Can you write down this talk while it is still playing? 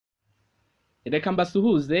Reka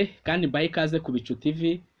mbasuhuze kandi mbahe ikaze ku Bicu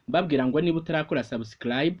TV, mbabwira ngo niba utarakora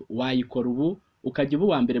subscribe wayikora ubu ukajya uba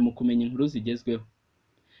uwa mbere mu kumenya inkuru zigezweho.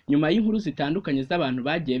 Nyuma y'inkuru zitandukanye z'abantu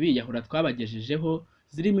bagiye biyahura twabagejejeho,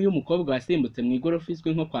 zirimo y'umukobwa wasimbutse mu igorofa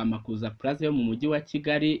izwi nko kwa Makuza Plaza yo mu mujyi wa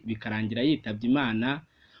Kigali bikarangira yitabye Imana.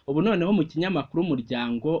 Ubu noneho mu kinyamakuru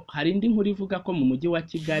Umuryango hari indi nkuru ivuga ko mu mujyi wa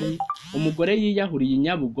Kigali umugore yiyahuriye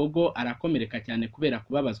Nyabugogo arakomereka cyane kubera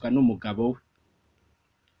kubabazwa n'umugabo we.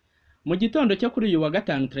 Mu gitondo cyo kuri uyu wa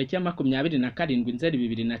gatanu tariki ya 27 Nzeri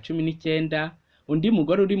 2019, undi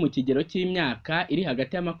mugore uri mu kigero cy'imyaka iri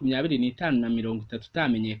hagati ya 25 na 30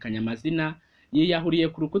 utamenyekanye amazina yiyahuriye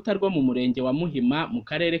ku rukuta rwo mu murenge wa Muhima mu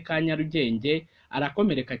karere ka Nyarugenge,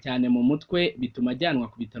 arakomereka cyane mu mutwe bituma ajyanwa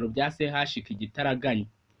ku bitaro bya CHK Igitaraganya.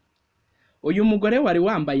 Uyu mugore wari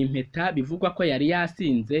wambaye impeta bivugwa ko yari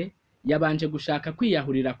yasinze, yabanje gushaka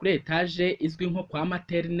kwiyahurira kuri etaje izwi nko kwa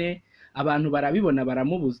materne. Abantu barabibona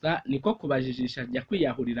baramubuza, niko kubajijisha ajya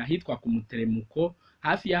kwiyahurira ahitwa ku Muteremuko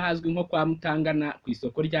hafi y'ahazwi nko kwa Mutangana ku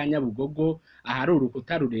isoko rya Nyabugogo, ahari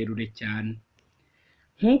urukuta rurerure cyane.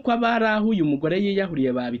 Nk'uko abari aho uyu mugore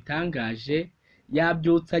yiyahuriye babitangaje,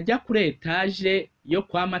 yabyutse ajya kuri etaje yo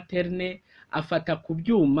kwa materne, afata ku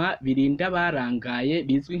byuma birinda barangaye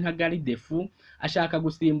bizwi nka garidefu, ashaka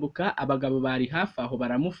gusimbuka. Abagabo bari hafi aho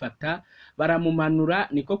baramufata baramumanura,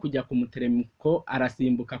 niko kujya ku Muteremuko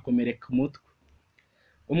arasimbuka akomereka umutwe.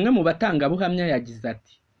 Umwe mu batangabuhamya yagize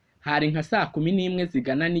ati, hari nka saa 11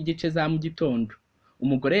 zigana n'igice za mu gitondo,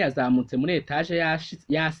 umugore yazamutse muri etaje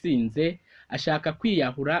yasinze ashaka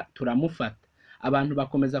kwiyahura, turamufata. Abantu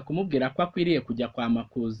bakomeza kumubwira ko akwiriye kujya kwa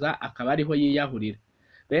Makuza akaba ariho yiyahurira.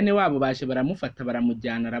 Bene wabo baje baramufata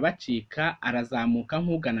baramujyana, arabacika, arazamuka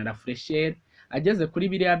nk'ugana la fresher. Ageze kuri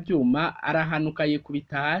biriya byuma arahanuka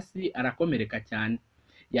yikubita hasi arakomereka cyane.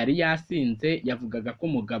 Yari yasinze, yavugaga ko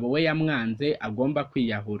umugabo we yamwanze agomba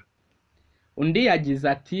kwiyahura. Undi yagize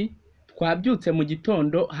ati, twabyutse mu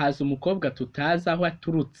gitondo haza umukobwa tutazi aho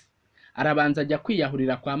aturutse, arabanza ajya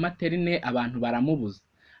kwiyahurira kwa materne, abantu baramubuza.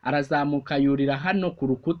 Arazamuka yurira hano ku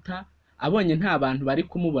rukuta, abonye nta bantu bari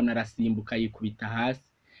kumubona arasimbuka yikubita hasi.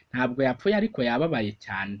 Ntabwo yapfuye ariko yababaye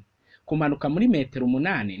cyane. Kumanuka muri metero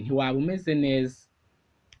 8 ntiwaba umeze neza.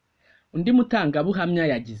 Undi mutangabuhamya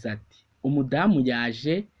yagize ati, umudamu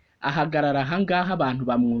yaje ahagarara ahangaha, abantu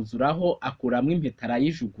bamwuzuraho, akuramo impeta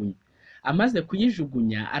arayijugunya. Amaze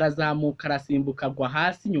kuyijugunya arazamuka arasimbuka agwa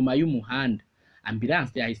hasi nyuma y'umuhanda.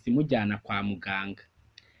 Ambulance yahise imujyana kwa muganga.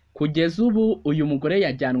 Kugeza ubu uyu mugore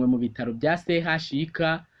yajyanwe mu bitaro bya CHK,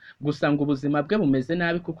 gusa ngo ubuzima bwe bumeze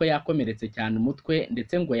nabi kuko yakomeretse cyane umutwe,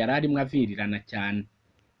 ndetse ngo yari arimo avirirana cyane.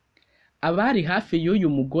 Abari hafi y'uyu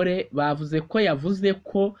mugore bavuze ko yavuze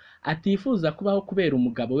ko atifuza kubaho kubera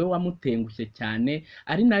umugabo we wamutengushye cyane,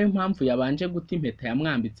 ari nayo mpamvu yabanje guta impeta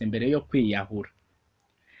yamwambitse mbere yo kwiyahura.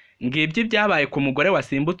 Ngibyo byabaye ku mugore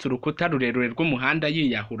wasimbutse urukuta rurerure rw'umuhanda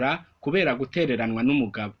yiyahura kubera gutereranwa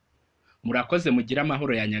n'umugabo. Murakoze, mugira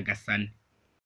amahoro ya Nyagasani.